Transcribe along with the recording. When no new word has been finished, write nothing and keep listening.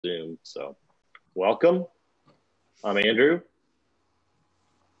Zoom. So welcome. I'm Andrew.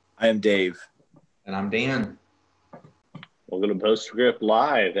 I am Dave. And I'm Dan. Welcome to Postscript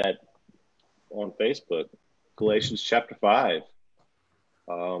Live on Facebook, Galatians chapter 5.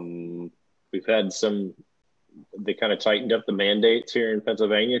 We've had they kind of tightened up the mandates here in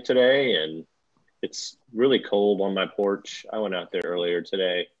Pennsylvania today, and it's really cold on my porch. I went out there earlier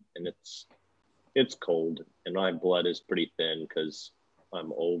today, and it's cold, and my blood is pretty thin because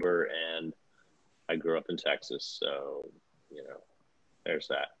I'm older and I grew up in Texas. So, there's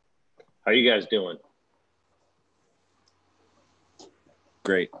that. How you guys doing?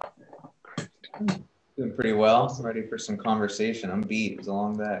 Great. Doing pretty well. Ready for some conversation. I'm beat. It was a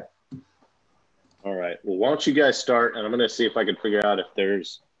long day. All right. Well, why don't you guys start, and I'm going to see if I can figure out if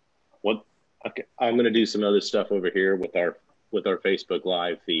there's okay, I'm going to do some other stuff over here with our Facebook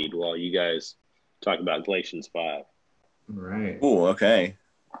Live feed while you guys talk about Galatians 5. All right. Cool. Okay.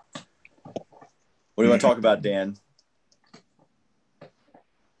 What do you want to talk about, Dan?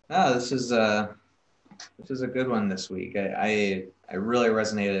 This is a good one this week. I really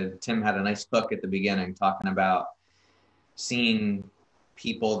resonated. Tim had a nice hook at the beginning talking about seeing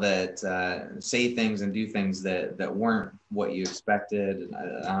people that say things and do things that weren't what you expected. And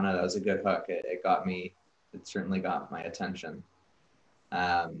I don't know, that was a good hook. It got me. It certainly got my attention.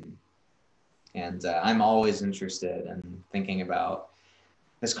 And I'm always interested in thinking about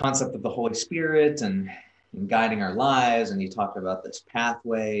this concept of the Holy Spirit and guiding our lives. And you talked about this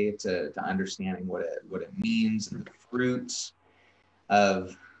pathway to understanding what it means and the fruits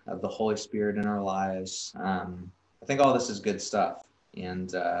of the Holy Spirit in our lives. I think all this is good stuff.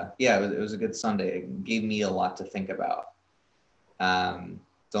 And it was a good Sunday. It gave me a lot to think about.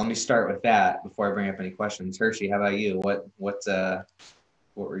 So let me start with that before I bring up any questions. Hershey, how about you? What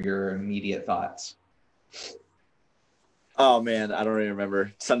were your immediate thoughts? Oh man, I don't even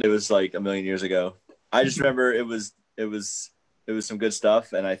remember. Sunday was like a million years ago. I just remember it was some good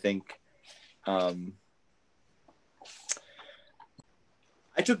stuff, and I think I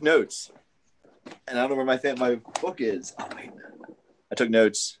took notes, and I don't know where my book is. Oh wait, I took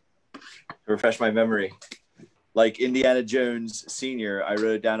notes to refresh my memory. Like Indiana Jones Sr., I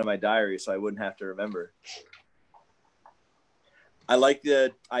wrote it down in my diary so I wouldn't have to remember. I like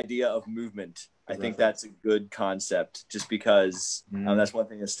the idea of movement. I think that's a good concept just because that's one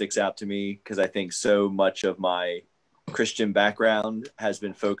thing that sticks out to me, because I think so much of my Christian background has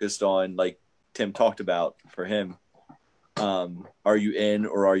been focused on, like Tim talked about for him, are you in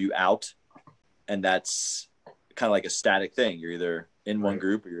or are you out? And that's kind of like a static thing. You're either in one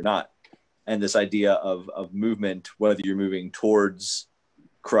group or you're not. And this idea of movement, whether you're moving towards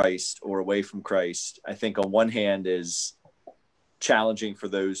Christ or away from Christ, I think on one hand is challenging for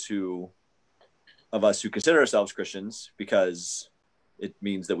those of us who consider ourselves Christians, because it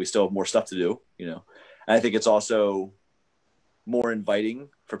means that we still have more stuff to do, And I think it's also more inviting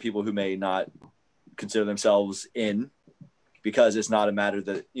for people who may not consider themselves in, because it's not a matter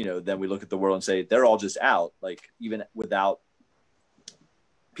that, then we look at the world and say, they're all just out. Like, even without,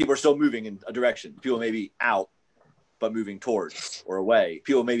 people are still moving in a direction. People may be out, but moving towards or away.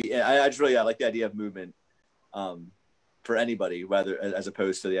 People maybe, I like the idea of movement for anybody, whether as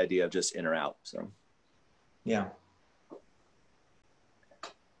opposed to the idea of just in or out. So, yeah.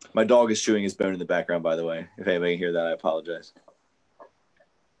 My dog is chewing his bone in the background, by the way. If anybody can hear that, I apologize.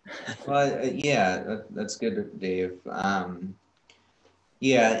 Well, that's good, Dave. I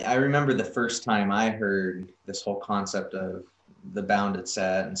remember the first time I heard this whole concept of the bounded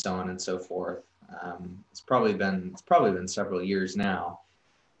set and so on and so forth. It's probably been several years now,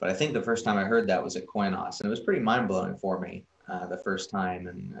 but I think the first time I heard that was at Koinos, and it was pretty mind-blowing for me the first time,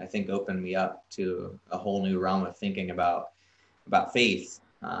 and I think opened me up to a whole new realm of thinking about faith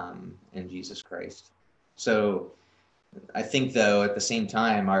in Jesus Christ. So I think, though, at the same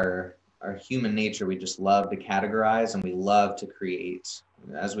time, our human nature, we just love to categorize, and we love to create,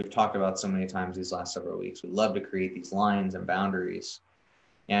 as we've talked about so many times these last several weeks, we love to create these lines and boundaries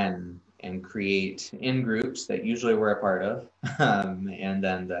and create in-groups that usually we're a part of, and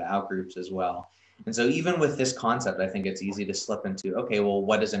then the out-groups as well. And so even with this concept, I think it's easy to slip into, okay, well,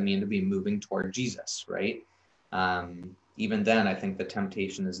 what does it mean to be moving toward Jesus, right? Even then, I think the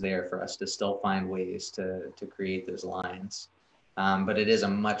temptation is there for us to still find ways to create those lines. But it is a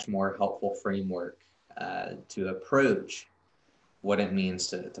much more helpful framework to approach what it means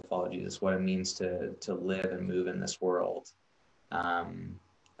to follow Jesus, what it means to live and move in this world,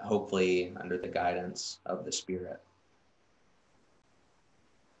 hopefully under the guidance of the Spirit.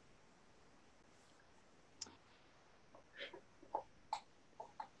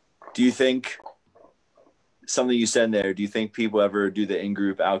 Do you think something you said there, do you think people ever do the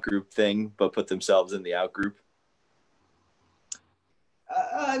in-group, out-group thing, but put themselves in the out-group?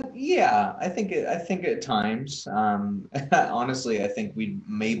 Yeah, I think at times, honestly, I think we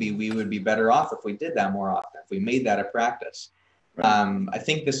would be better off if we did that more often, if we made that a practice. Right. I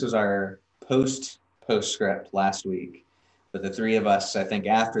think this was our postscript last week, but the three of us, I think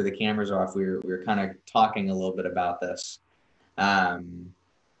after the cameras are off, we were kind of talking a little bit about this. And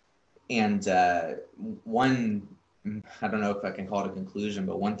one, I don't know if I can call it a conclusion,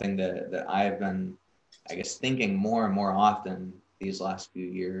 but one thing that I've been, I guess, thinking more and more often these last few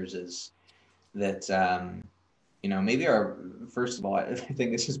years is that, maybe first of all, I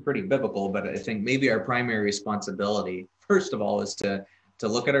think this is pretty biblical, but I think maybe our primary responsibility, first of all, is to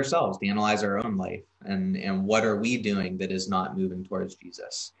look at ourselves, to analyze our own life, and what are we doing that is not moving towards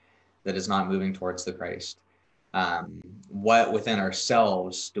Jesus, that is not moving towards the Christ. What within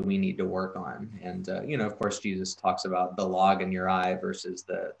ourselves do we need to work on? And, of course, Jesus talks about the log in your eye versus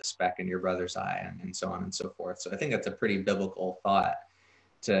the speck in your brother's eye, and so on and so forth. So I think that's a pretty biblical thought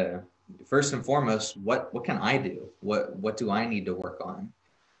to, first and foremost, what can I do? What do I need to work on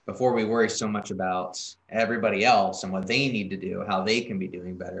before we worry so much about everybody else and what they need to do, how they can be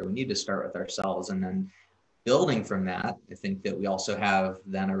doing better? We need to start with ourselves, and then building from that, I think that we also have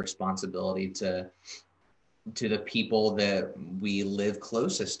then a responsibility to the people that we live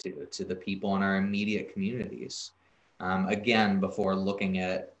closest to the people in our immediate communities. Again, before looking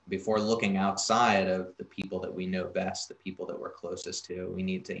outside of the people that we know best, the people that we're closest to, we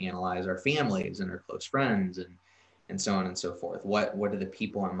need to analyze our families and our close friends and so on and so forth. What are the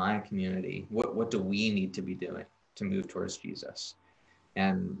people in my community? What do we need to be doing to move towards Jesus?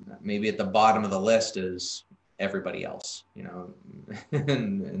 And maybe at the bottom of the list is everybody else,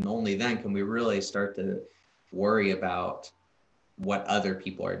 and only then can we really start to worry about what other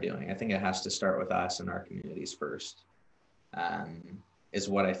people are doing. I think it has to start with us and our communities first, is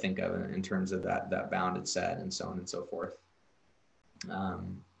what I think of in terms of that bounded set and so on and so forth.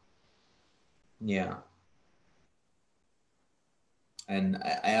 Yeah. And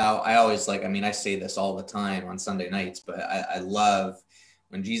I always I say this all the time on Sunday nights, but I love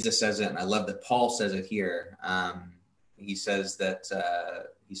when Jesus says it, and I love that Paul says it here. He says that,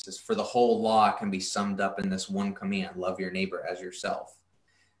 for the whole law can be summed up in this one command: love your neighbor as yourself.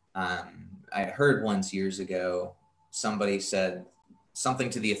 I heard once years ago, somebody said something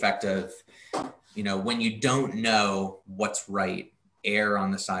to the effect of, when you don't know what's right, err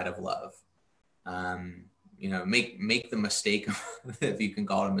on the side of love. Make the mistake, if you can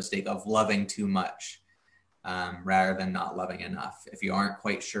call it a mistake, of loving too much, rather than not loving enough. If you aren't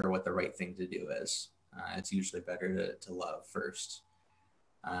quite sure what the right thing to do is, it's usually better to love first.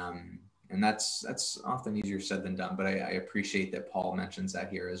 And that's often easier said than done, but I appreciate that Paul mentions that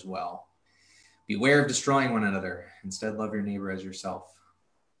here as well. Beware of destroying one another. Instead, love your neighbor as yourself.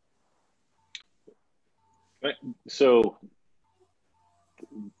 So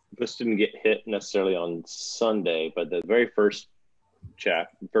this didn't get hit necessarily on Sunday, but the very first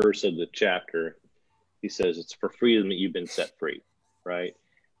verse of the chapter, he says, it's for freedom that you've been set free, right?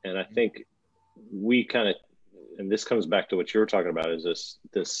 And I think we kind of, and this comes back to what you were talking about, is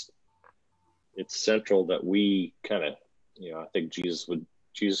this it's central that we kind of, I think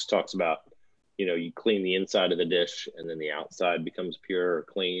Jesus talks about, you clean the inside of the dish and then the outside becomes pure or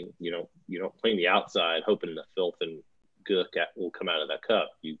clean. You don't clean the outside hoping the filth and gook will come out of that cup.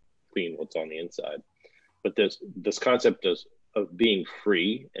 You clean what's on the inside. But this concept of being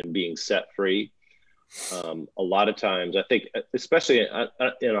free and being set free, a lot of times, I think, especially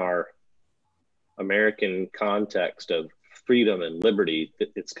in our American context of freedom and liberty,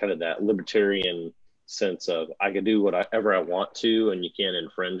 it's kind of that libertarian sense of I can do whatever I want to, and you can't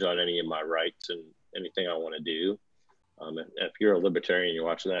infringe on any of my rights and anything I want to do. And if you're a libertarian, you're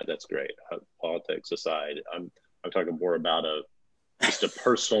watching that's great. Politics aside, I'm talking more about just a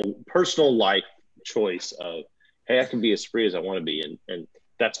personal life choice of, hey, I can be as free as I want to be, and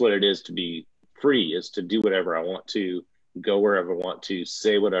that's what it is to be free, is to do whatever I want to, go wherever I want to,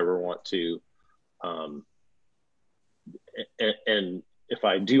 say whatever I want to. And if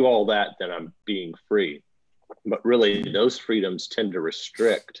I do all that, then I'm being free. But really, those freedoms tend to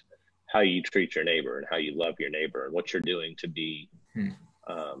restrict how you treat your neighbor and how you love your neighbor and what you're doing to be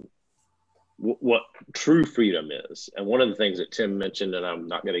what true freedom is. And one of the things that Tim mentioned, and I'm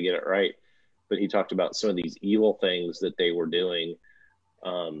not going to get it right, but he talked about some of these evil things that they were doing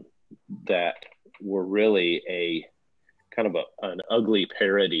that were really a kind of an ugly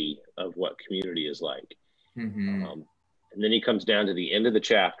parody of what community is like. And then he comes down to the end of the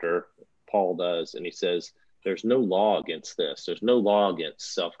chapter, Paul does, and he says, there's no law against this. There's no law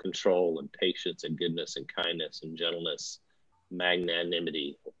against self-control and patience and goodness and kindness and gentleness,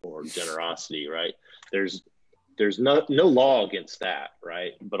 magnanimity or generosity, right? There's no law against that,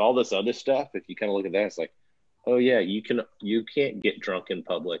 right? But all this other stuff, if you kind of look at that, it's like, oh yeah, you can't get drunk in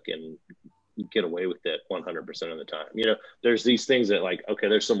public and get away with it 100% of the time. You know, there's these things that like, okay,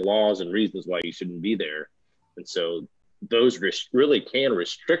 there's some laws and reasons why you shouldn't be there. And so those really can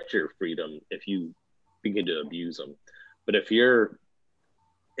restrict your freedom if you begin to abuse them. But if you're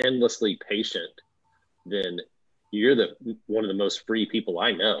endlessly patient, then you're one of the most free people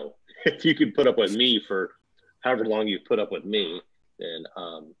I know. If you could put up with me for however long you've put up with me, then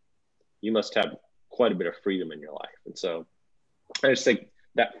you must have quite a bit of freedom in your life. And so I just think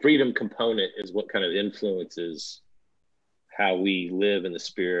that freedom component is what kind of influences how we live in the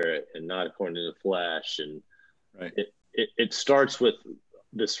spirit and not according to the flesh. And right. It starts with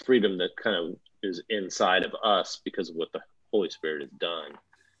this freedom that kind of is inside of us because of what the Holy Spirit has done.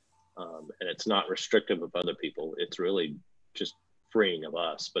 And it's not restrictive of other people. It's really just freeing of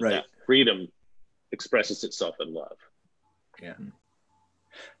us. But right. that freedom expresses itself in love. Yeah.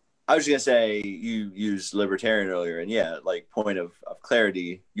 I was going to say, you used libertarian earlier, and yeah, like point of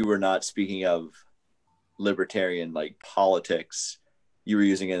clarity, you were not speaking of libertarian like politics. You were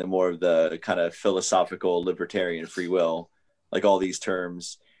using it in more of the kind of philosophical libertarian free will, like all these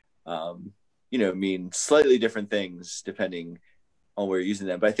terms, mean slightly different things depending on where you're using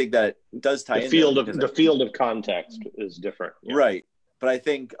them. But I think that does tie in. The field of context is different. Yeah. Right. But I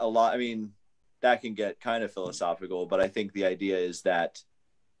think a lot, that can get kind of philosophical, but I think the idea is that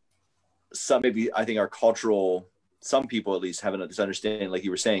some people at least have this understanding, like you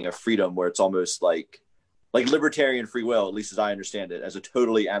were saying, of freedom, where it's almost like libertarian free will, at least as I understand it, as a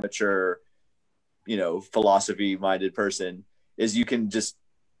totally amateur, philosophy minded person, is you can just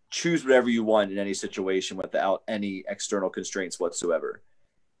choose whatever you want in any situation without any external constraints whatsoever.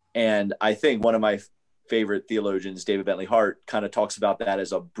 And I think one of my favorite theologians, David Bentley Hart, kind of talks about that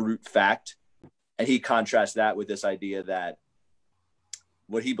as a brute fact. And he contrasts that with this idea that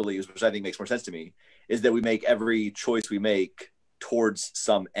what he believes, which I think makes more sense to me, is that we make every choice we make towards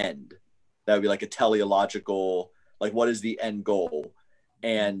some end. That would be like a teleological, like what is the end goal?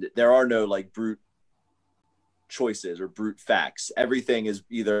 And there are no like brute choices or brute facts. Everything is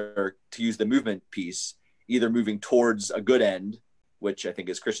either, to use the movement piece, either moving towards a good end, which I think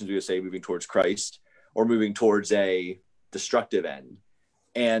as Christians we would say moving towards Christ, or moving towards a destructive end.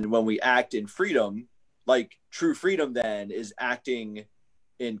 And when we act in freedom, like true freedom then is acting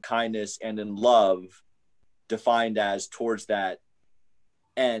in kindness and in love, defined as towards that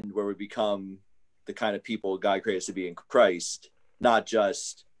end where we become the kind of people God created us to be in Christ, not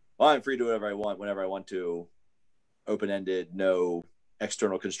just, well, I'm free to do whatever I want, whenever I want to, open-ended, no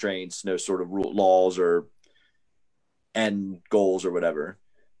external constraints, no sort of laws or end goals or whatever.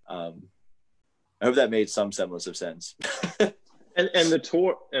 I hope that made some semblance of sense. And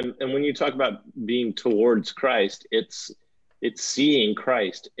when you talk about being towards Christ, it's seeing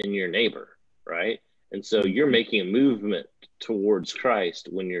Christ in your neighbor, right? And so you're making a movement towards Christ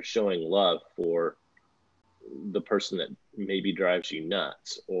when you're showing love for the person that maybe drives you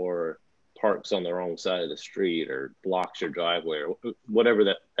nuts or parks on the wrong side of the street or blocks your driveway or whatever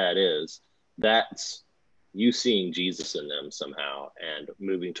that is. That's you seeing Jesus in them somehow and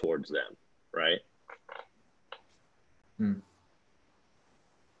moving towards them, right?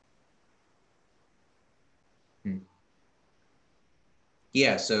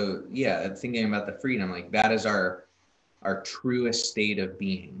 Yeah. So yeah, thinking about the freedom, like that is our truest state of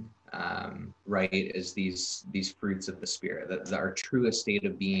being, right? Is these fruits of the Spirit. That our truest state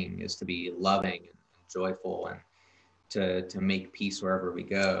of being is to be loving and joyful and to make peace wherever we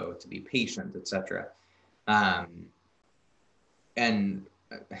go, to be patient, etc. And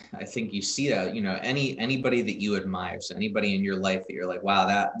I think you see that, anybody that you admire, so anybody in your life that you're like, wow,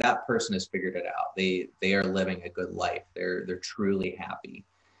 that person has figured it out. They are living a good life. They're truly happy.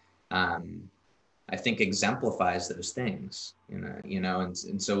 I think exemplifies those things,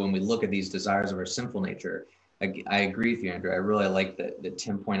 and so when we look at these desires of our sinful nature, I agree with you, Andrew. I really like that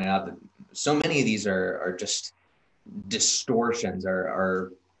Tim pointed out that so many of these are just distortions.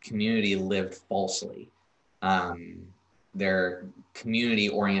 Our community lived falsely. They're community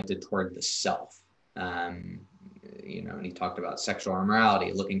oriented toward the self, and he talked about sexual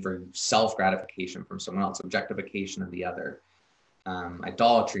immorality, looking for self gratification from someone else, objectification of the other,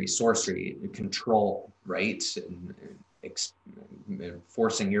 idolatry, sorcery, control, right, and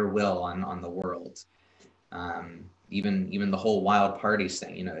forcing your will on the world, even the whole wild parties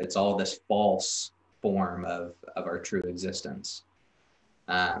thing. It's all this false form of our true existence.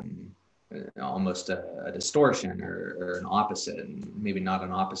 almost a distortion or an opposite, and maybe not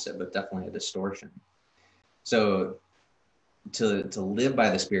an opposite, but definitely a distortion. So to live by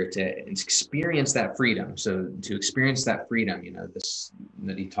the Spirit, to experience that freedom. So to experience that freedom, this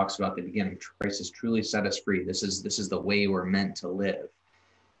that he talks about at the beginning, Christ has truly set us free. This is the way we're meant to live.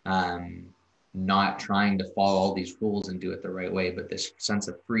 Not trying to follow all these rules and do it the right way, but this sense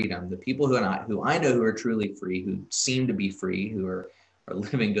of freedom. The people who I know who are truly free, who seem to be free, who are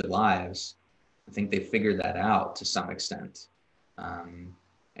living good lives, I think they figured that out to some extent.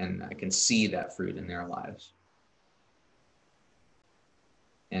 And I can see that fruit in their lives.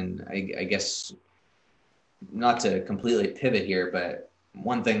 And I guess, not to completely pivot here, but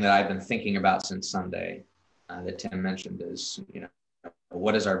one thing that I've been thinking about since Sunday that Tim mentioned is,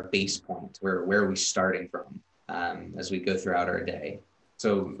 what is our base point? Where are we starting from as we go throughout our day?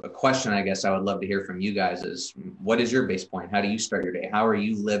 So a question I guess I would love to hear from you guys is, what is your base point? How do you start your day? How are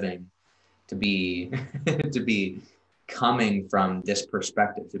you living to be to be coming from this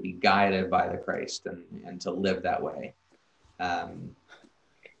perspective, to be guided by the Christ and to live that way?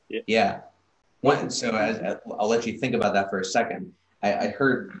 Yeah. I'll let you think about that for a second. I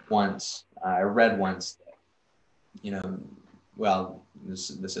heard once, I read once, well,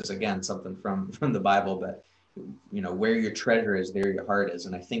 this is again something from the Bible, but where your treasure is, there your heart is.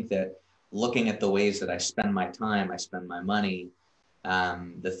 And I think that looking at the ways that I spend my time, I spend my money,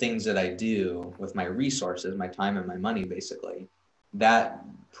 the things that I do with my resources, my time and my money, basically, that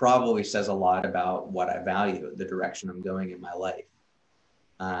probably says a lot about what I value, the direction I'm going in my life.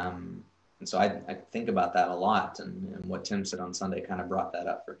 And so I think about that a lot, and what Tim said on Sunday kind of brought that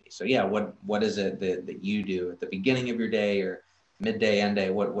up for me. So yeah, what is it that you do at the beginning of your day or midday, end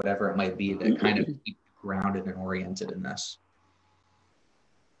day, whatever it might be, that kind of keep you grounded and oriented in this?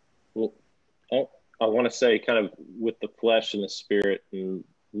 Well, I want to say, kind of with the flesh and the spirit, and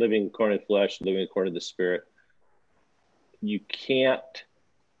living according to the flesh, living according to the spirit, you can't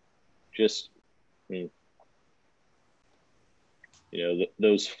just,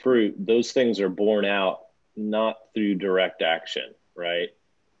 those things are born out not through direct action, right?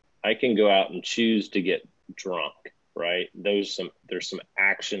 I can go out and choose to get drunk, right? There's some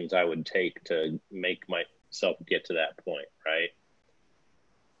actions I would take to make myself get to that point, right?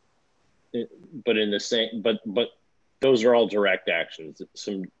 But in the same, but those are all direct actions.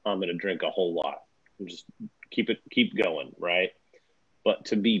 I'm going to drink a whole lot. Just keep going, right? But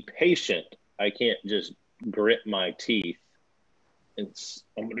to be patient, I can't just grit my teeth. I'm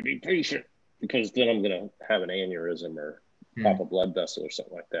going to be patient, because then I'm going to have an aneurysm or pop a blood vessel or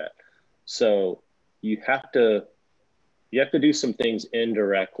something like that. So you have to do some things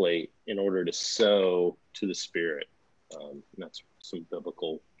indirectly in order to sow to the Spirit.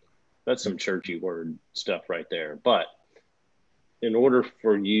 That's some churchy word stuff right there. But in order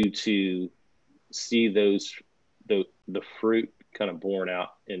for you to see the fruit kind of born out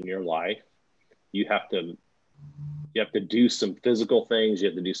in your life, you have to do some physical things. You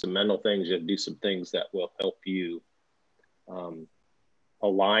have to do some mental things. You have to do some things that will help you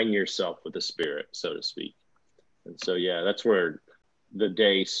align yourself with the Spirit, so to speak. And so, yeah, that's where the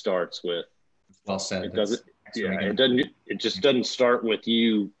day starts with. Well said. It just doesn't start with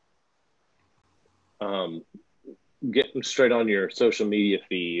you getting straight on your social media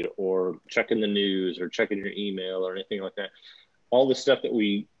feed or checking the news or checking your email or anything like that. All the stuff that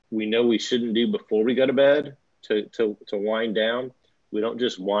we know we shouldn't do before we go to bed to wind down, we don't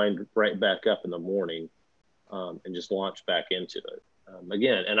just wind right back up in the morning and just launch back into it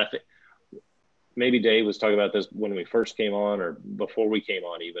again. And I think maybe Dave was talking about this when we first came on, or before we came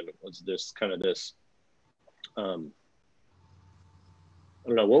on even, was this kind of this I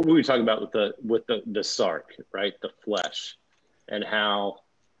don't know, what were we talking about with the sark, right? The flesh, and how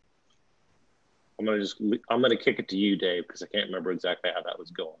I'm gonna kick it to you, Dave, because I can't remember exactly how that was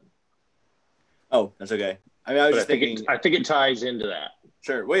going. Oh, that's okay. I mean, I think it ties into that.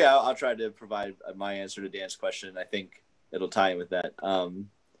 Sure. Well, yeah, I'll try to provide my answer to Dan's question. I think it'll tie in with that.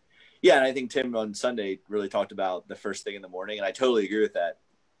 Yeah, and I think Tim on Sunday really talked about the first thing in the morning, and I totally agree with that.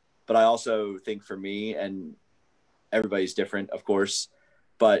 But I also think for me, and everybody's different, of course,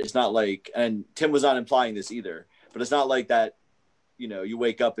 but it's not like, and Tim was not implying this either, but it's not like that, you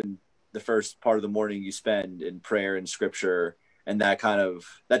wake up and the first part of the morning you spend in prayer and scripture, and that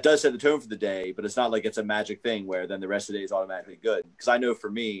does set the tone for the day, but it's not like it's a magic thing where then the rest of the day is automatically good. Because I know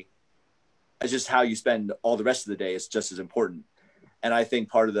for me, it's just how you spend all the rest of the day is just as important. And I think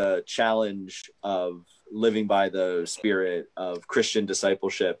part of the challenge of living by the Spirit of Christian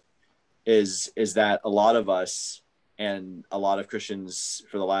discipleship is that a lot of us and a lot of Christians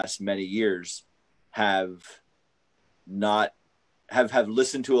for the last many years have not have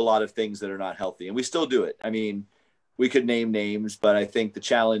listened to a lot of things that are not healthy, and we still do it. I mean, we could name names, but I think the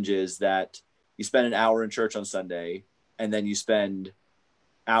challenge is that you spend an hour in church on Sunday, and then you spend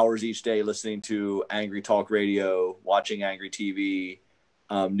hours each day listening to angry talk radio, watching angry TV,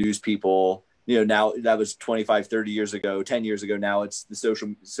 news people. Now that was 25, 30 years ago, 10 years ago. Now it's the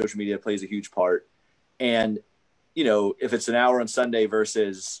social media plays a huge part. And, if it's an hour on Sunday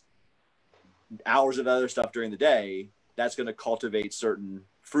versus hours of other stuff during the day, that's going to cultivate certain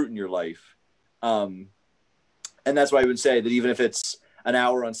fruit in your life. And that's why I would say that even if it's an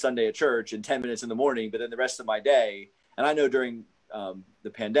hour on Sunday at church and 10 minutes in the morning, but then the rest of my day, and I know during the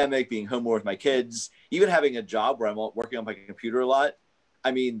pandemic, being home more with my kids, even having a job where I'm working on my computer a lot,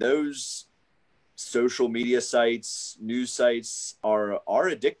 I mean, those social media sites, news sites are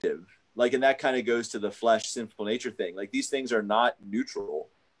addictive. Like, and that kind of goes to the flesh, sinful nature thing. Like, these things are not neutral.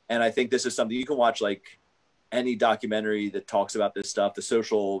 And I think this is something you can watch, like any documentary that talks about this stuff. The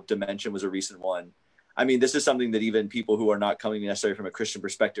Social Dimension was a recent one. I mean, this is something that even people who are not coming necessarily from a Christian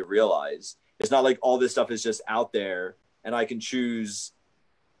perspective realize. It's not like all this stuff is just out there and I can choose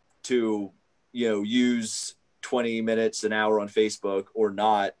to, use 20 minutes, an hour on Facebook or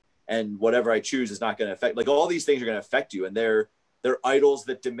not. And whatever I choose is not going to affect, like, all these things are going to affect you. And they're idols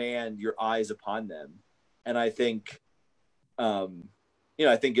that demand your eyes upon them. And I think, I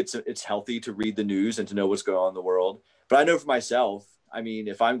think it's healthy to read the news and to know what's going on in the world. But I know for myself, I mean,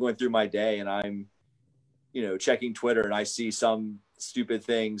 if I'm going through my day and I'm, checking Twitter and I see some stupid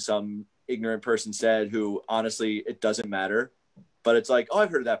thing some ignorant person said, who honestly, it doesn't matter. But it's like, oh,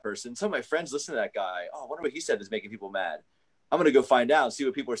 I've heard of that person. Some of my friends listen to that guy. Oh, I wonder what he said is making people mad. I'm going to go find out and see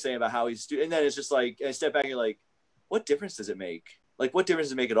what people are saying about how he's doing. And then it's just like, I step back and you're like, what difference does it make? Like, what difference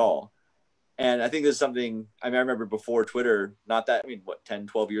does it make at all? And I think there's something, I remember before Twitter, 10,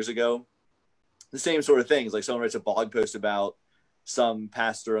 12 years ago, the same sort of things. Like, someone writes a blog post about some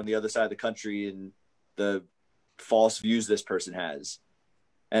pastor on the other side of the country and the false views this person has.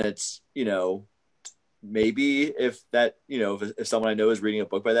 And it's, maybe if that, if someone I know is reading a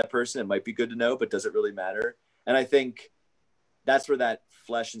book by that person, it might be good to know, but does it really matter? And I think that's where that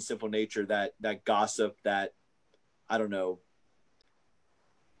flesh and sinful nature, that gossip, that, I don't know,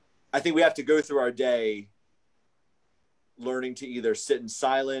 I think we have to go through our day learning to either sit in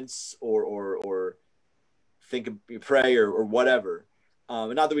silence or think and pray or whatever.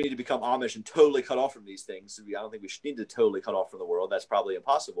 And not that we need to become Amish and totally cut off from these things. I don't think we should need to totally cut off from the world. That's probably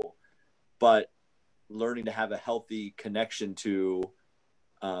impossible. But learning to have a healthy connection to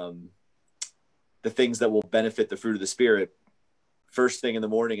the things that will benefit the fruit of the Spirit first thing in the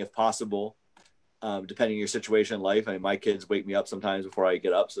morning, if possible, depending on your situation in life. I mean, my kids wake me up sometimes before I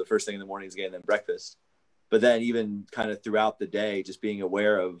get up. So the first thing in the morning is getting them breakfast. But then even kind of throughout the day, just being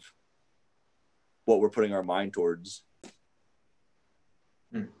aware of what we're putting our mind towards.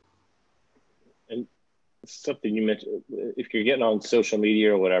 And something you mentioned, if you're getting on social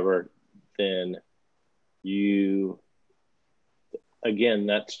media or whatever, then again,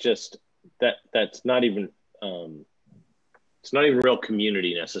 that's not even, it's not even real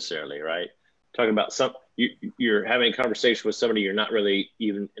community necessarily, right? Talking about you're having a conversation with somebody you're not really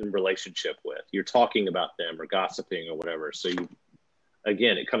even in relationship with. You're talking about them or gossiping or whatever. So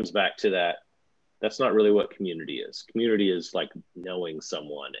again, it comes back to that. That's not really what community is. Community is like knowing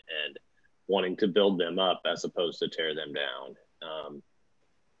someone and wanting to build them up as opposed to tear them down.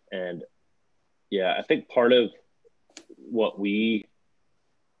 And yeah, I think part of what we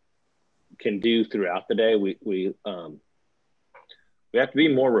can do throughout the day, we have to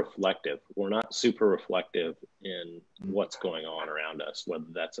be more reflective. We're not super reflective in what's going on around us, whether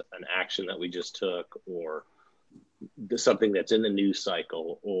that's an action that we just took or something that's in the news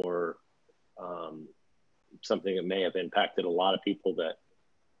cycle or something that may have impacted a lot of people that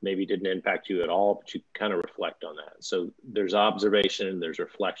maybe didn't impact you at all, but you kind of reflect on that. So there's observation, there's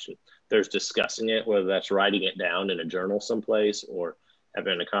reflection, there's discussing it, whether that's writing it down in a journal someplace or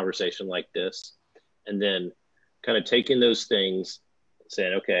having a conversation like this. And then kind of taking those things,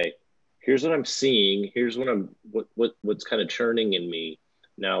 saying, okay, here's what I'm seeing. Here's what's kind of churning in me.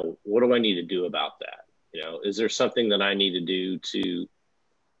 Now, what do I need to do about that? Is there something that I need to do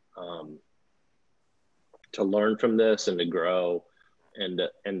to learn from this and to grow and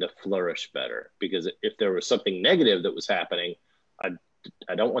to flourish better? Because if there was something negative that was happening,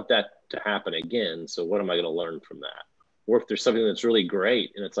 I don't want that to happen again. So what am I going to learn from that? Or if there's something that's really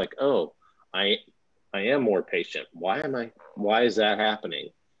great and it's like, oh, I am more patient. Why is that happening?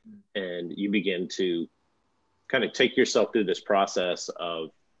 And you begin to kind of take yourself through this process of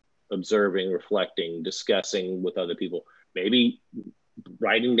observing, reflecting, discussing with other people, maybe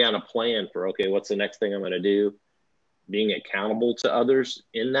writing down a plan for, okay, what's the next thing I'm going to do? being accountable to others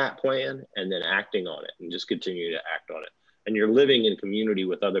in that plan, and then acting on it and just continue to act on it. And you're living in community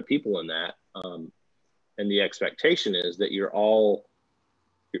with other people in that. And the expectation is that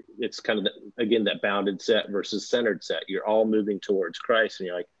it's kind of, again, that bounded set versus centered set. You're all moving towards Christ, and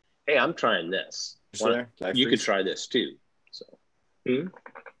you're like, hey, I'm trying this. You could try this too. So,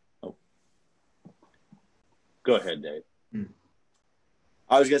 oh. Go ahead, Dave.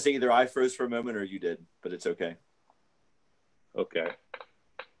 I was going to say either I froze for a moment or you did, but it's okay. Okay.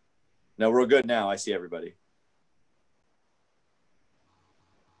 No, we're good now. I see everybody.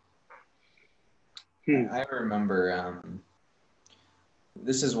 I remember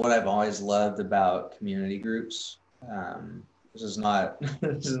this is what I've always loved about community groups. This is not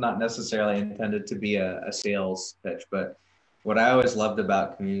necessarily intended to be a sales pitch, but what I always loved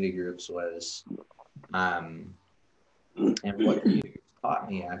about community groups was, and what community groups taught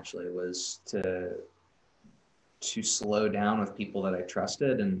me actually, was to slow down with people that I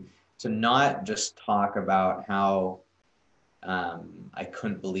trusted, and to not just talk about how I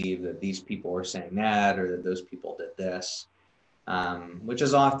couldn't believe that these people were saying that, or that those people did this, which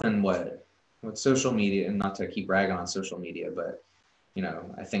is often what social media, and not to keep ragging on social media, but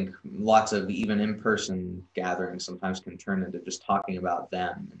I think lots of even in-person gatherings sometimes can turn into just talking about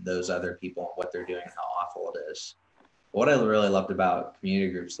them and those other people and what they're doing and how awful it is. What I really loved about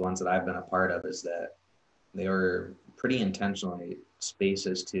community groups, the ones that I've been a part of, is that they were pretty intentionally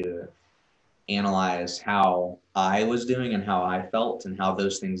spaces to analyze how I was doing and how I felt and how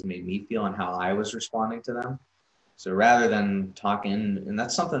those things made me feel and how I was responding to them. So rather than talking, and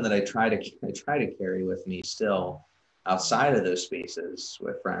that's something that I try to carry with me still outside of those spaces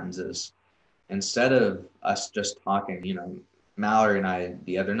with friends, is instead of us just talking, Mallory and I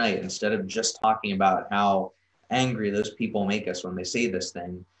the other night, instead of just talking about how angry those people make us when they say this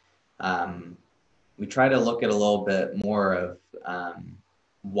thing, we try to look at a little bit more of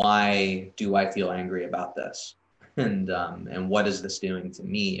why do I feel angry about this, and what is this doing to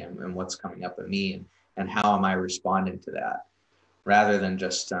me, and what's coming up at me, and how am I responding to that, rather than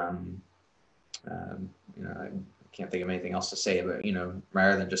just I can't think of anything else to say, but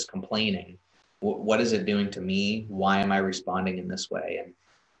rather than just complaining, what is it doing to me? Why am I responding in this way?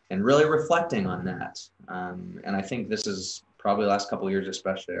 And really reflecting on that. And I think this is probably the last couple of years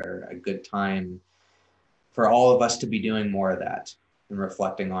especially are a good time for all of us to be doing more of that, and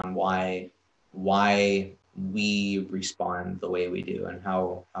reflecting on why we respond the way we do, and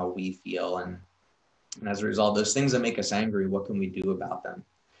how we feel, and as a result, those things that make us angry, what can we do about them,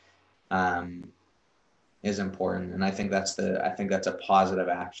 is important. And I think that's a positive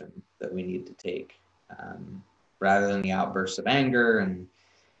action that we need to take, rather than the outbursts of anger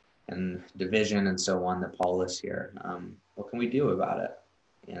and division and so on that Paul lists here. What can we do about it?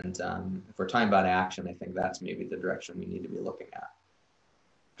 And if we're talking about action, I think that's maybe the direction we need to be looking at.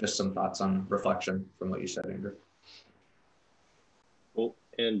 Just some thoughts on reflection from what you said, Andrew. Well,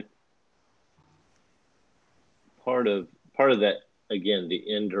 and part of that, again, the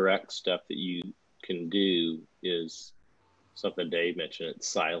indirect stuff that you can do is something Dave mentioned. It's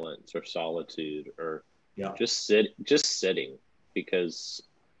silence or solitude, or just sitting, because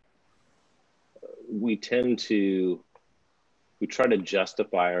we try to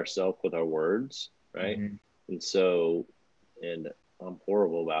justify ourselves with our words, right? Mm-hmm. And I'm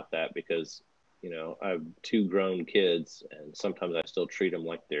horrible about that, because I have 2 grown kids, and sometimes I still treat them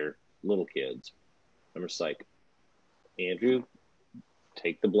like they're little kids. I'm just like, Andrew,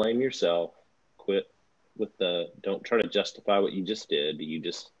 take the blame yourself. Quit with don't try to justify what you just did.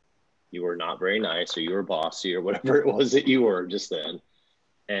 You were not very nice, or you were bossy, or whatever it was that you were just then.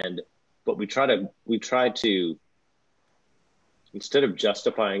 But we try to, instead of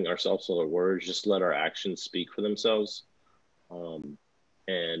justifying ourselves with our words, just let our actions speak for themselves.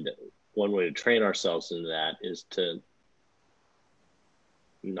 And one way to train ourselves in that is to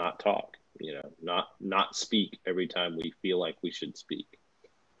not talk, not speak every time we feel like we should speak.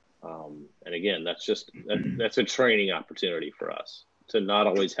 And again, that's a training opportunity for us to not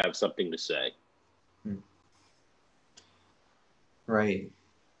always have something to say. Right.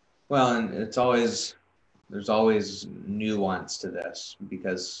 Well, and there's always nuance to this,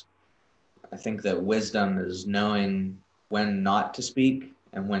 because I think that wisdom is knowing when not to speak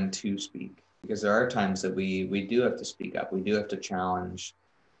and when to speak, because there are times that we do have to speak up. We do have to challenge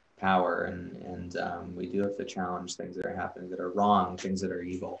power, and we do have to challenge things that are happening that are wrong, things that are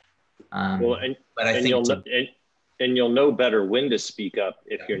evil. You'll know better when to speak up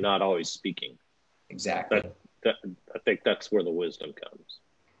if you're not always speaking. Exactly. I think that's where the wisdom comes.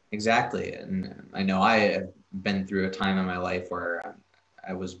 Exactly. And I know I have been through a time in my life where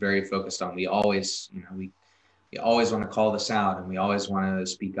I was very focused on, we always, we always want to call this out, and we always want to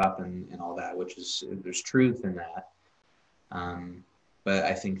speak up and all that, which is, there's truth in that. But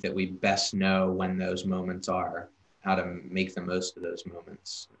I think that we best know when those moments are, how to make the most of those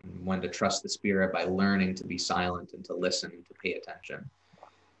moments, and when to trust the Spirit by learning to be silent and to listen and to pay attention.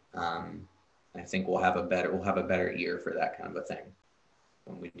 I think we'll have a better ear for that kind of a thing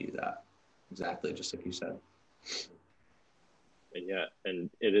when we do that. Exactly, just like you said. Yeah, and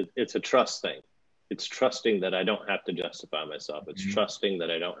it's a trust thing. It's trusting that I don't have to justify myself. It's trusting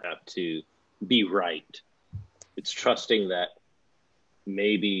that I don't have to be right. It's trusting that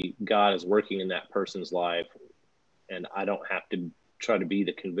maybe God is working in that person's life, and I don't have to try to be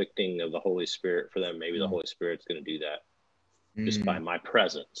the convicting of the Holy Spirit for them. Maybe the Holy Spirit's going to do that just by my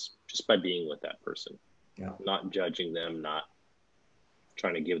presence, just by being with that person. Yeah. Not judging them, not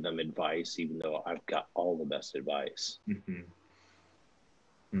trying to give them advice, even though I've got all the best advice.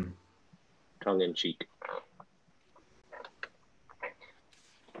 Tongue in cheek.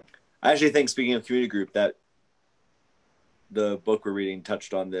 I actually think, speaking of community group, that the book we're reading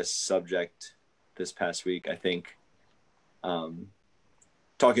touched on this subject this past week. I think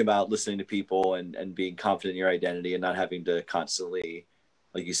talking about listening to people and being confident in your identity and not having to constantly,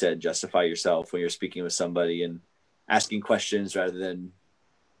 like you said, justify yourself when you're speaking with somebody, and asking questions rather than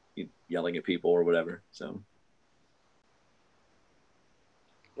yelling at people or whatever. So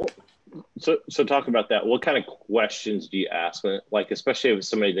talk about that. What kind of questions do you ask? Like, especially if it's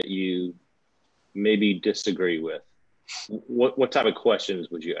somebody that you maybe disagree with. What type of questions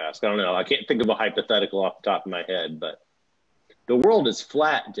would you ask? I don't know. I can't think of a hypothetical off the top of my head, but the world is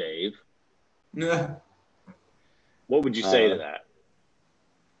flat, Dave. Yeah. What would you say to that?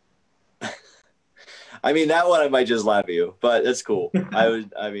 I mean, that one I might just laugh at you, but it's cool.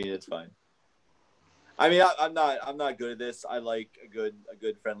 It's fine. I mean, I'm not good at this. I like a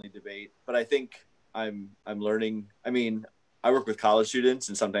good friendly debate, but I think I'm learning. I mean, I work with college students,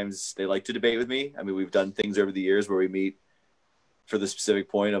 and sometimes they like to debate with me. I mean, we've done things over the years where we meet for the specific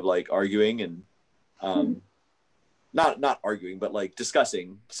point of like arguing and not arguing, but like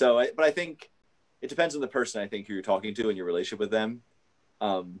discussing. But I think it depends on the person, I think, who you're talking to and your relationship with them.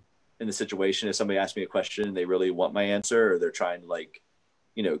 In the situation, if somebody asks me a question and they really want my answer, or they're trying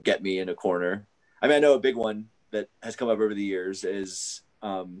to get me in a corner. I mean, I know a big one that has come up over the years is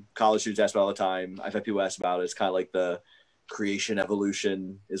college students ask about all the time. I've had people ask about it. It's kind of like the creation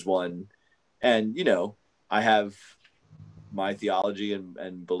evolution is one. And, I have my theology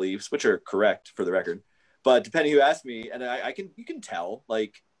and beliefs, which are correct for the record. But depending who asks me, and you can tell,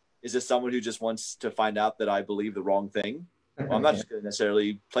 like, is this someone who just wants to find out that I believe the wrong thing? Well, I'm not just going to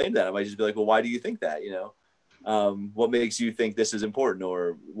necessarily claim that. I might just be like, well, why do you think that? What makes you think this is important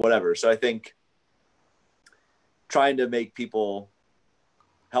or whatever? So I think trying to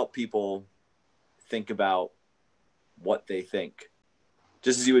help people think about what they think,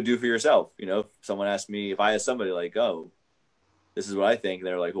 just as you would do for yourself. If someone asked me, if I asked somebody like, oh, this is what I think, and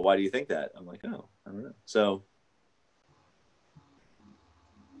they're like, well, why do you think that? I'm like, oh, I don't know. So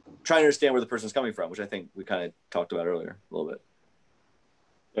trying to understand where the person's coming from, which I think we kind of talked about earlier a little bit.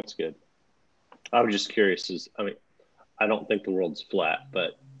 That's good. I was just curious. I don't think the world's flat,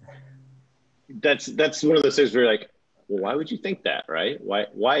 but that's one of those things where you're like, well, why would you think that, right?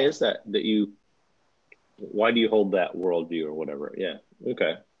 Why is that why do you hold that worldview or whatever? Yeah.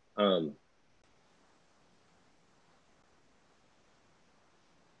 Okay.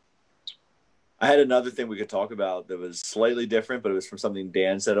 I had another thing we could talk about that was slightly different, but it was from something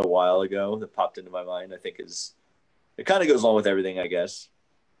Dan said a while ago that popped into my mind. I think it kind of goes along with everything, I guess.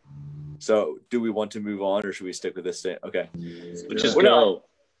 So do we want to move on, or should we stick with this thing? Okay. Just go.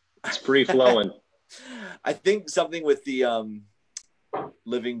 It's free flowing. I think something with the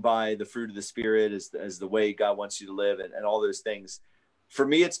living by the fruit of the Spirit as the way God wants you to live and all those things. For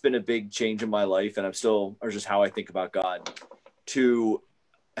me, it's been a big change in my life, and or just how I think about God.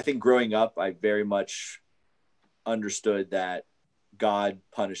 I think growing up, I very much understood that God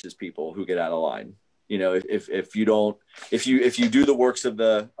punishes people who get out of line. If you do the works of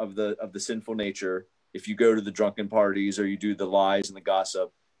the sinful nature, if you go to the drunken parties or you do the lies and the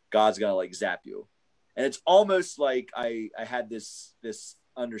gossip, God's gonna like zap you. And it's almost like I had this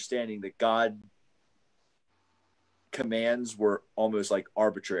understanding that God commands were almost like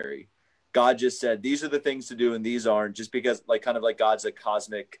arbitrary. God just said, these are the things to do and these aren't, just because kind of like God's a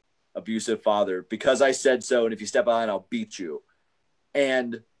cosmic abusive father. Because I said so, and if you step out, I'll beat you.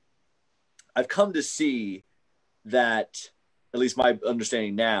 And I've come to see that, at least my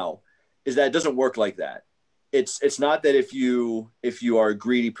understanding now, is that it doesn't work like that. It's not that if you are a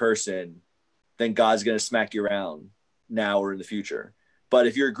greedy person, then God's going to smack you around now or in the future. But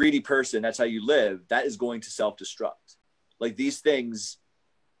if you're a greedy person, that's how you live, that is going to self-destruct. Like, these things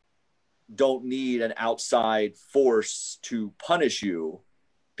don't need an outside force to punish you,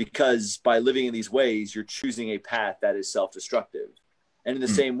 because by living in these ways, you're choosing a path that is self-destructive. And in the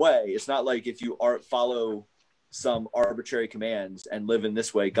same way, it's not like if you follow some arbitrary commands and live in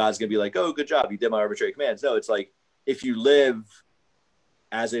this way, God's going to be like, oh, good job, you did my arbitrary commands. No, it's like, if you live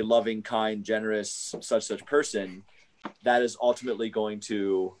as a loving, kind, generous, such person, that is ultimately going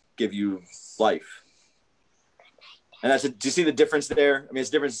to give you life. And do you see the difference there? I mean, it's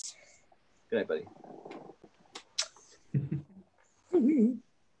a difference. Good night, buddy.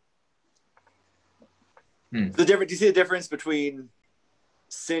 Do you see the difference between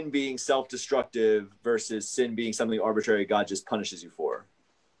sin being self-destructive versus sin being something arbitrary God just punishes you for?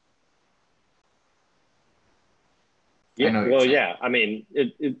 Yeah, well, yeah. I mean,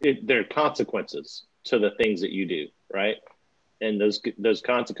 there are consequences to the things that you do, right? And those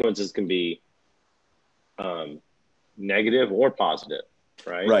consequences can be negative or positive,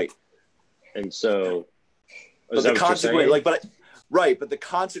 right? Right. And so, but the consequence, but the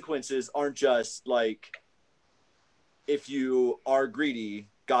consequences aren't just like, if you are greedy,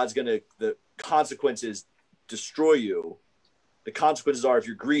 the consequences destroy you. The consequences are, if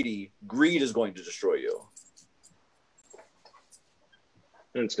you're greedy, greed is going to destroy you.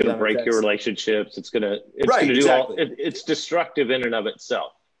 And it's going to break your relationships. It's going to do exactly. It's destructive in and of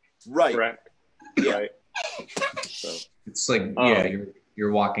itself. Right. Correct. Yeah. Right. So it's like,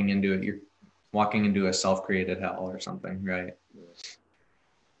 you're walking into it. You're walking into a self-created hell or something, right?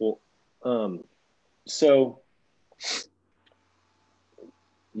 Well, so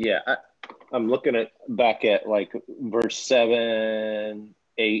yeah, I'm looking back at like verse 7,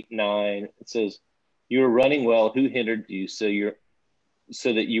 8, 9. It says, "You were running well. Who hindered you?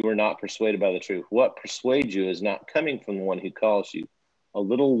 So that you were not persuaded by the truth. What persuades you is not coming from the one who calls you. A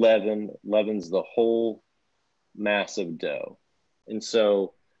little leaven leavens the whole mass of dough." And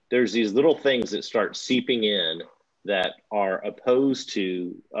so there's these little things that start seeping in that are opposed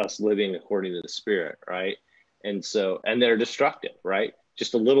to us living according to the Spirit, right? And they're destructive, right?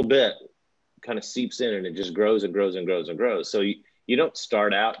 Just a little bit kind of seeps in, and it just grows and grows and grows and grows. So you don't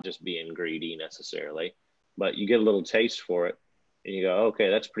start out just being greedy necessarily, but you get a little taste for it, and you go, okay,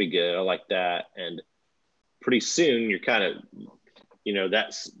 that's pretty good. I like that. And pretty soon you're kind of,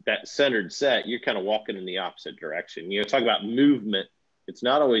 that centered set, you're kind of walking in the opposite direction. Talk about movement. It's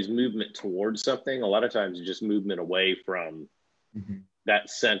not always movement towards something. A lot of times it's just movement away from that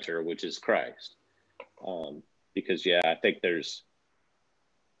center, which is Christ. Because I think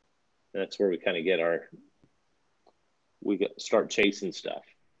that's where we kind of start chasing stuff,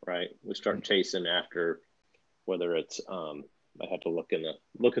 right? We start chasing after, whether it's, I have to look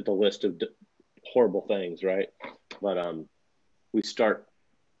at the list of horrible things, right? But we start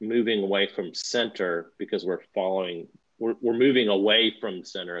moving away from center because we're moving away from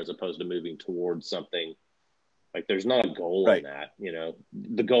center as opposed to moving towards something. Like, there's not a goal in that.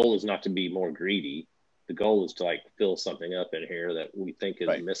 The goal is not to be more greedy. The goal is to like fill something up in here that we think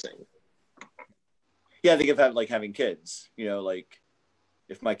is missing. Yeah, I think of having kids. Like,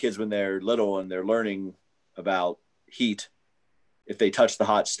 if my kids, when they're little and they're learning about heat, if they touch the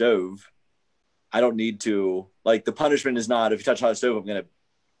hot stove, I don't need to, like, the punishment is not, if you touch the hot stove, I'm going to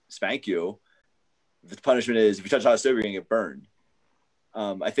spank you. The punishment is, if you touch the hot stove, you're going to get burned.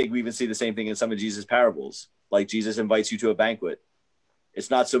 I think we even see the same thing in some of Jesus' parables. Like, Jesus invites you to a banquet. It's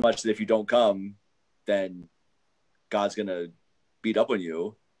not so much that if you don't come, then God's going to beat up on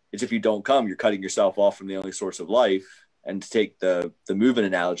you. It's, if you don't come, you're cutting yourself off from the only source of life. And to take the movement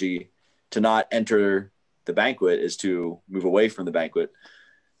analogy, to not enter the banquet is to move away from the banquet.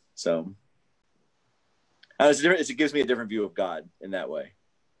 So it gives me a different view of God in that way.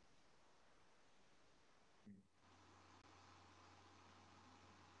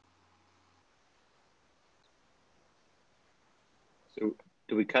 So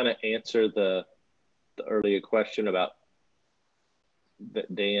do we kind of answer the earlier question about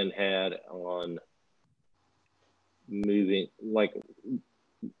that Dan had on moving, like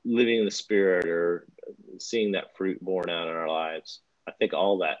living in the Spirit or seeing that fruit born out in our lives? I think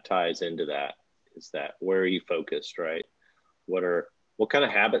all that ties into that. Is that, where are you focused, right? What kind of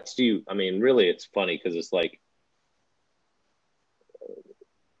habits do you, really it's funny because it's like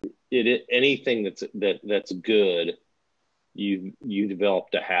anything that's good, you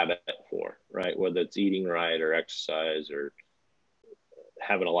developed a habit for, right? Whether it's eating right or exercise or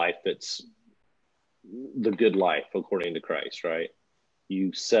having a life that's the good life according to Christ, right?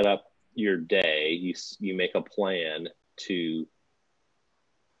 You set up your day, you make a plan to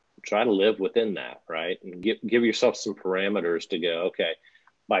try to live within that, right? And give yourself some parameters to go, okay,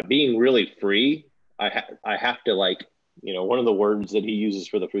 by being really free, I have to, like, one of the words that he uses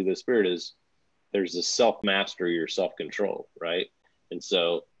for the fruit of the Spirit is there's this self-mastery or self-control, right? And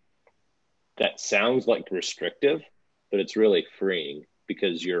so that sounds like restrictive, but it's really freeing,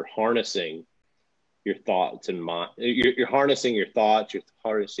 because you're harnessing your thoughts and mind. You're harnessing your thoughts, you're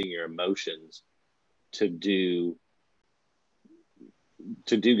harnessing your emotions to do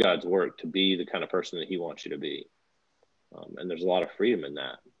God's work, to be the kind of person that he wants you to be. And there's a lot of freedom in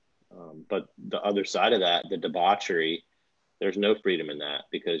that. But the other side of that, the debauchery, there's no freedom in that,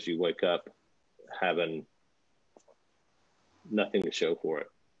 because you wake up having nothing to show for it,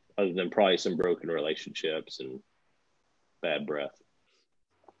 other than probably some broken relationships and bad breath.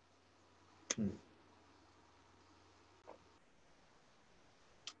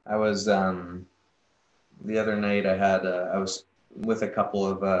 I was the other night. I was with a couple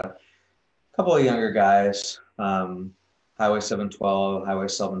of younger guys, Highway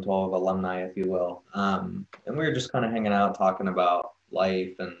 712 alumni, if you will, and we were just kind of hanging out, talking about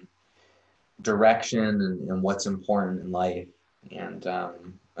life and direction and what's important in life. And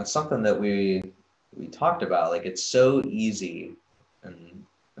that's something that we talked about. Like, it's so easy, and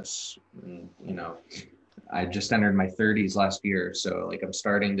I just entered my 30s last year, so like I'm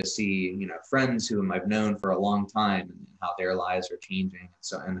starting to see friends whom I've known for a long time, and how their lives are changing.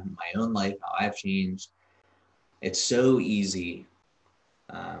 So, and my own life, how I've changed. It's so easy,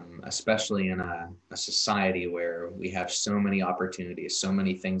 especially in a society where we have so many opportunities, so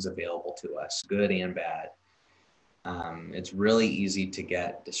many things available to us, good and bad. It's really easy to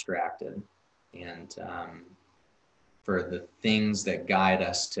get distracted, and for the things that guide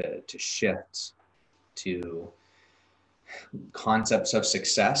us to shift to concepts of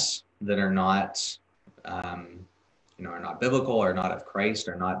success that are not are not biblical, or not of Christ,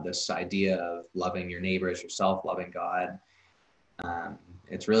 or not this idea of loving your neighbor as yourself, loving God.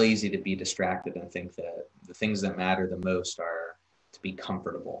 It's really easy to be distracted and think that the things that matter the most are to be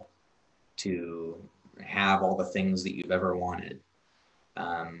comfortable, to have all the things that you've ever wanted,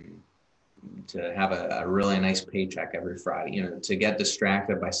 to have a really nice paycheck every Friday, to get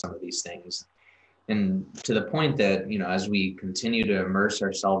distracted by some of these things. And to the point that, as we continue to immerse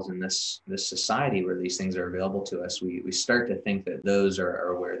ourselves in this society where these things are available to us, we start to think that those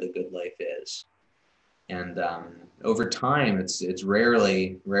are where the good life is. And over time, it's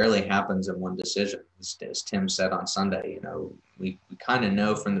rarely happens in one decision. As Tim said on Sunday, we kind of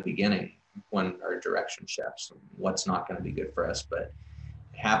know from the beginning when our direction shifts and what's not going to be good for us, but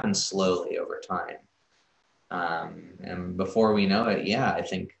it happens slowly over time. And before we know it, I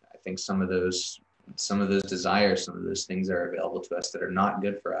think some of those desires, some of those things that are available to us that are not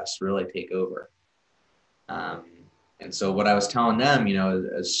good for us, really take over. And so what I was telling them,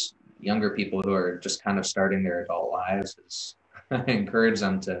 as younger people who are just kind of starting their adult lives, is I encourage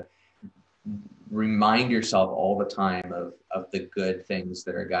them to remind yourself all the time of the good things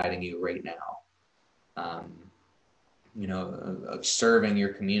that are guiding you right now. Of serving your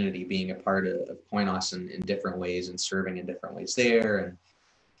community, being a part of Koinos in different ways, and serving in different ways there,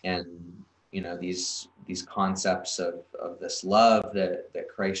 and these concepts of this love that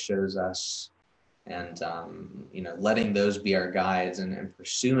Christ shows us, and letting those be our guides, and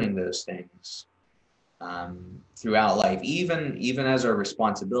pursuing those things throughout life, even as our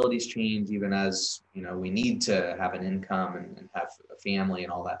responsibilities change, even as we need to have an income and have a family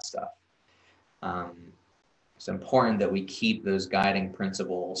and all that stuff. It's important that we keep those guiding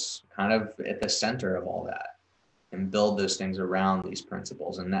principles kind of at the center of all that, and build those things around these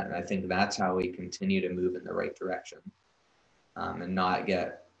principles. And I think that's how we continue to move in the right direction, and not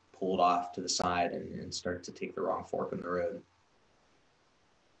get pulled off to the side and start to take the wrong fork in the road.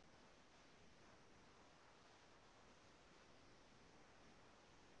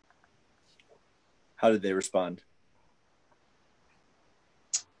 How did they respond?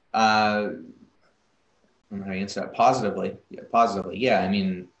 I'm going to answer that positively. Yeah. I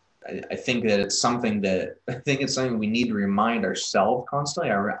mean, I think that it's something we need to remind ourselves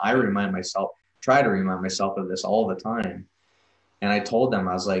constantly. I try to remind myself of this all the time. And I told them,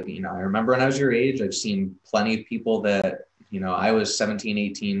 I was like, I remember when I was your age, I've seen plenty of people that, I was 17,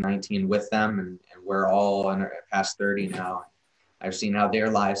 18, 19 with them, and we're all past 30 now. I've seen how their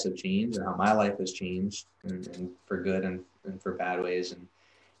lives have changed and how my life has changed, and for good and for bad ways. And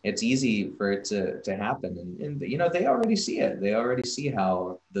it's easy for it to happen. And they already see it. They already see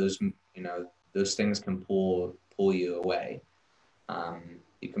how those things can pull you away.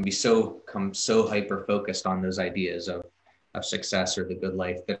 You can be so hyper focused on those ideas of success or the good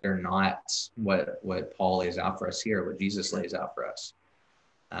life that are not what Paul lays out for us here, what Jesus lays out for us.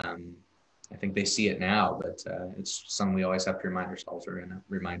 I think they see it now, but it's something we always have to remind ourselves or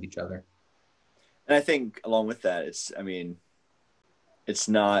remind each other. And I think along with that, it's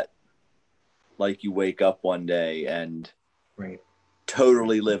not like you wake up one day and right.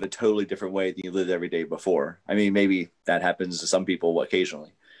 totally live a totally different way than you lived every day before. I mean, maybe that happens to some people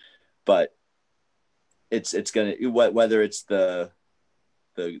occasionally, but it's gonna, whether it's the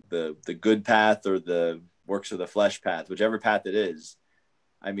good path or the works of the flesh path, whichever path it is.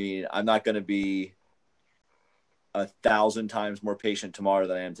 I mean, I'm not going to be 1,000 times more patient tomorrow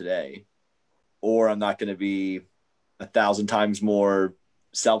than I am today, or I'm not going to be 1,000 times more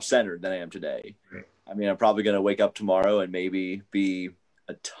self-centered than I am today. Right. I mean, I'm probably going to wake up tomorrow and maybe be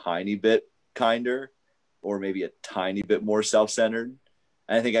a tiny bit kinder, or maybe a tiny bit more self-centered.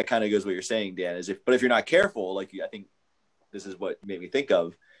 And I think that kind of goes what you're saying, Dan, but if you're not careful, I think this is what made me think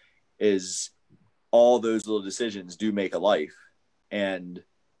of, is all those little decisions do make a life, and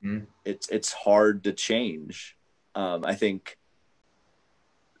it's hard to change. I think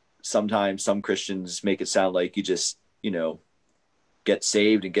sometimes some Christians make it sound like you just, get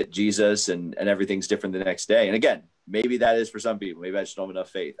saved and get Jesus and everything's different the next day. And again, maybe that is for some people. Maybe I just don't have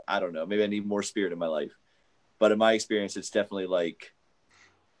enough faith. I don't know. Maybe I need more spirit in my life. But in my experience, it's definitely like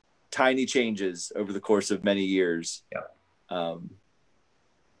tiny changes over the course of many years. Yeah.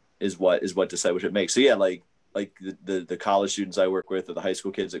 Is what decide what it makes. So yeah, like the college students I work with, or the high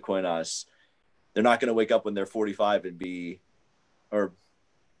school kids at Koinos, they're not going to wake up when they're 45 or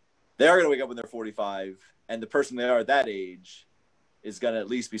they are going to wake up when they're 45, and the person they are at that age is going to at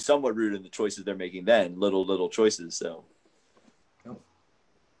least be somewhat rooted in the choices they're making then, little choices. So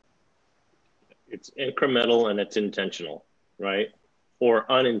it's incremental and it's intentional, right?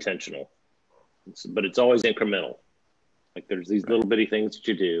 Or unintentional, but it's always incremental. Like there's these little bitty things that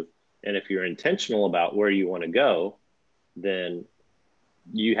you do. And if you're intentional about where you want to go, then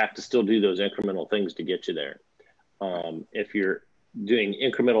you have to still do those incremental things to get you there. If you're doing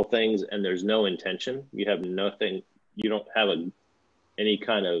incremental things and there's no intention, you have nothing, you don't have any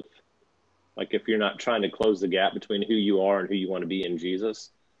kind of, like if you're not trying to close the gap between who you are and who you want to be in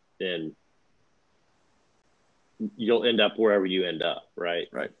Jesus, then you'll end up wherever you end up. Right.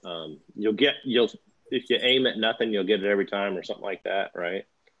 Right. If you aim at nothing, you'll get it every time or something like that. Right.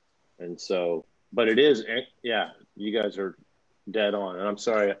 And so, but it is, yeah, you guys are dead on. And I'm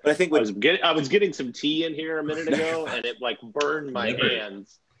sorry. But I think I was getting some tea in here a minute ago and it like burned my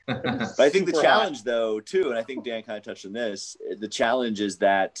hands. But I think the challenge though, too, and I think Dan kind of touched on this, the challenge is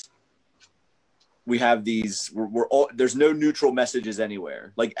that we have there's no neutral messages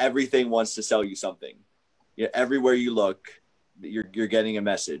anywhere. Like everything wants to sell you something. Everywhere you look, you're getting a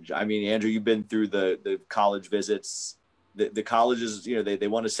message. I mean, Andrew, you've been through the college visits. The colleges, they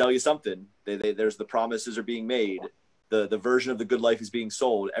want to sell you something. There's the promises are being made. The version of the good life is being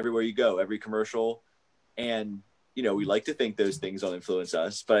sold everywhere you go, every commercial. And, we like to think those things don't influence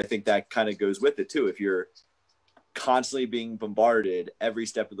us, but I think that kind of goes with it too. If you're constantly being bombarded every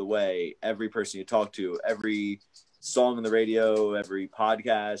step of the way, every person you talk to, every song on the radio, every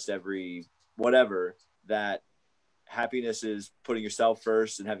podcast, every whatever, that happiness is putting yourself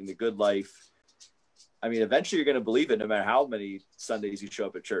first and having the good life. I mean, eventually you're going to believe it no matter how many Sundays you show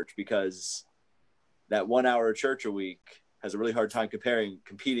up at church, because that 1 hour of church a week has a really hard time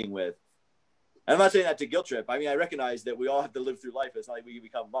competing with. And I'm not saying that to guilt trip. I mean, I recognize that we all have to live through life. It's not like we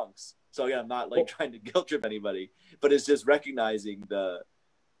become monks. So again, I'm not trying to guilt trip anybody, but it's just recognizing the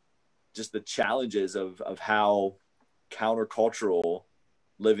challenges of how countercultural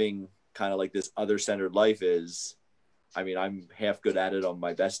living kind of like this other-centered life is. I mean, I'm half good at it on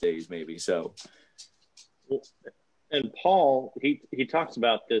my best days, maybe. So, and Paul, he talks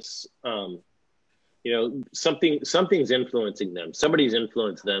about this. Something's influencing them. Somebody's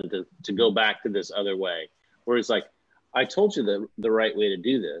influenced them to go back to this other way. Where it's like, I told you the right way to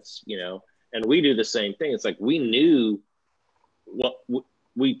do this, and we do the same thing. It's like we knew what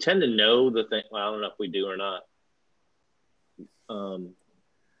we tend to know the thing. Well, I don't know if we do or not.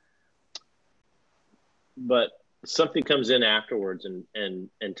 But something comes in afterwards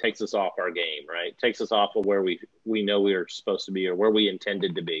and takes us off our game, right? Takes us off of where we know we are supposed to be or where we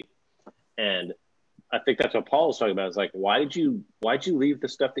intended to be. And I think that's what Paul was talking about. It's like, why'd you leave the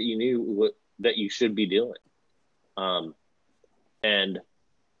stuff that you knew that you should be doing?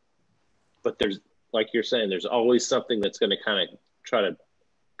 But there's, like you're saying, there's always something that's going to kind of try to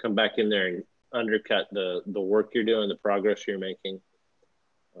come back in there and undercut the work you're doing, the progress you're making.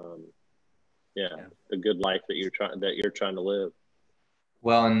 The good life that you're trying to live.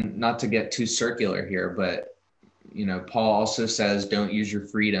 Well, and not to get too circular here, but Paul also says, don't use your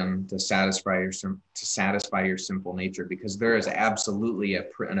freedom to satisfy your sinful nature, because there is absolutely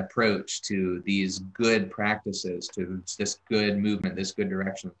an approach to these good practices, to this good movement, this good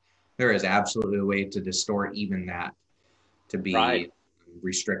direction. There is absolutely a way to distort even that to be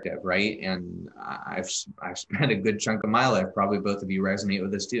restrictive, right? And I've spent a good chunk of my life, probably both of you resonate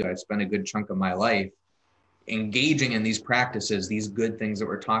with this too. I've spent a good chunk of my life engaging in these practices, these good things that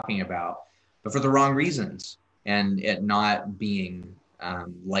we're talking about, but for the wrong reasons, and it not being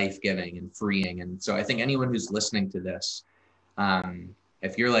life-giving and freeing. And so I think anyone who's listening to this,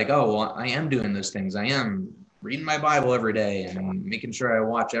 if you're like, oh, well, I am doing those things, I am reading my Bible every day and making sure I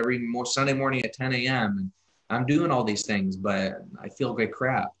watch every Sunday morning at 10 a.m. and I'm doing all these things, but I feel like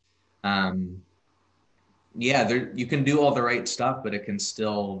crap. You can do all the right stuff, but it can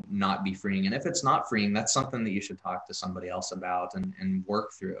still not be freeing. And if it's not freeing, that's something that you should talk to somebody else about and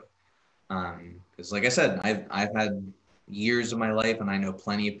work through. Because like I said, I've had years of my life, and I know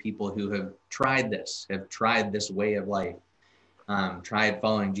plenty of people who have tried this way of life, tried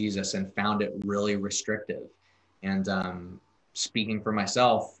following Jesus and found it really restrictive. And speaking for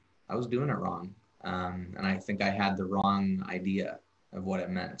myself, I was doing it wrong. And I think I had the wrong idea of what it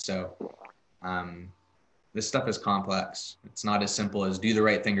meant. So this stuff is complex. It's not as simple as do the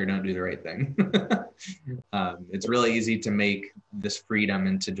right thing or don't do the right thing. It's really easy to make this freedom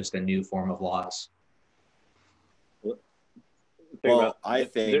into just a new form of laws. Well, I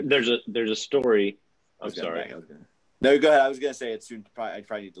think there's a story. I'm sorry. No, go ahead. I was going to say it's soon. I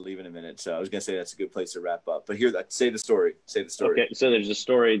probably need to leave in a minute, so I was going to say that's a good place to wrap up. But here, say the story. Say the story. Okay, so there's a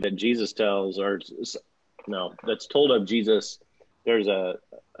story that Jesus tells, that's told of Jesus. There's a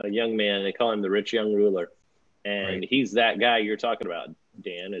young man. They call him the rich young ruler, and he's that guy you're talking about,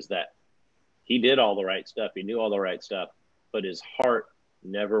 Dan. Is that he did all the right stuff. He knew all the right stuff, but his heart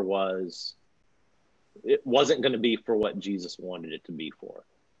never was. It wasn't going to be for what Jesus wanted it to be for.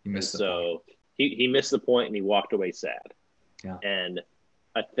 He missed the point. He missed the point, and he walked away sad. Yeah. And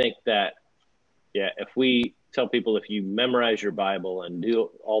I think that, if we tell people, if you memorize your Bible and do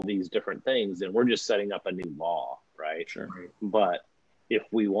all these different things, then we're just setting up a new law, right? Sure. But if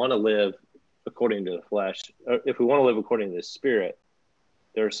we want to live according to the flesh, or if we want to live according to the Spirit,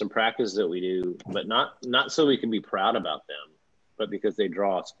 there are some practices that we do, but not so we can be proud about them, but because they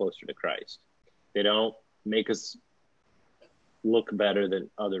draw us closer to Christ. They don't make us look better than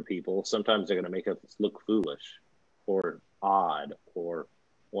other people. Sometimes they're going to make us look foolish or odd or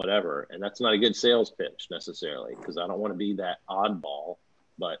whatever. And that's not a good sales pitch necessarily, because I don't want to be that oddball.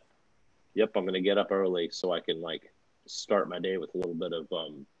 But, I'm going to get up early so I can start my day with a little bit of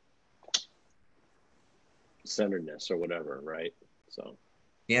centeredness or whatever, right? So,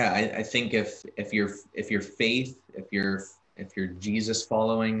 yeah, I think if your faith, if you're Jesus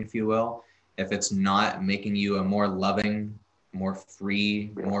following, if you will, if it's not making you a more loving, more free,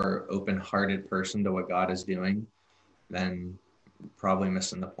 more open-hearted person to what God is doing, then you're probably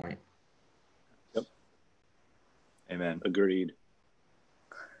missing the point. Yep. Amen. Agreed.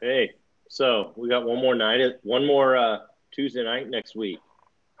 Hey, so we got one more Tuesday night next week,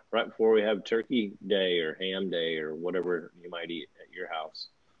 right before we have Turkey Day or Ham Day or whatever you might eat at your house.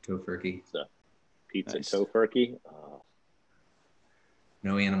 Tofurkey. So, pizza Nice. tofurkey.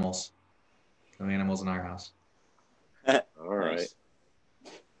 No animals. No animals in our house. All right. Nice.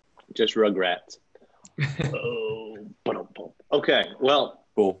 Just Rugrats. Okay. Well,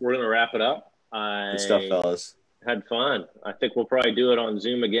 Cool. We're going to wrap it up. Good stuff, fellas. Had fun. I think we'll probably do it on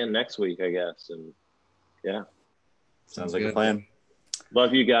Zoom again next week, I guess. And Sounds like a plan.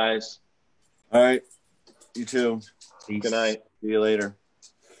 Love you guys. All right. You too. Peace. Good night. See you later.